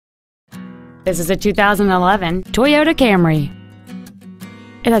This is a 2011 Toyota Camry.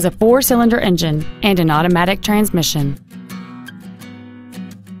 It has a 4-cylinder engine and an automatic transmission.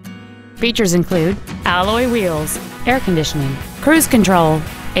 Features include alloy wheels, air conditioning, cruise control,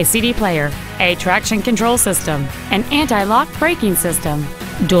 a CD player, a traction control system, an anti-lock braking system,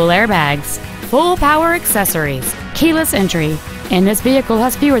 dual airbags, full power accessories, keyless entry, and this vehicle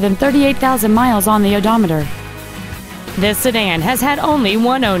has fewer than 38,000 miles on the odometer. This sedan has had only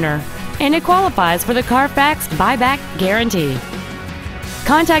one owner, and it qualifies for the Carfax buyback guarantee.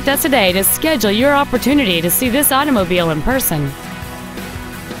 Contact us today to schedule your opportunity to see this automobile in person.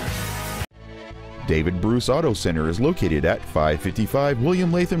 David Bruce Auto Center is located at 555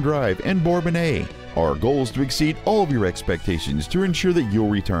 William Latham Drive in Bourbonnais. Our goal is to exceed all of your expectations to ensure that you'll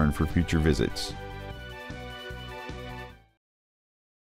return for future visits.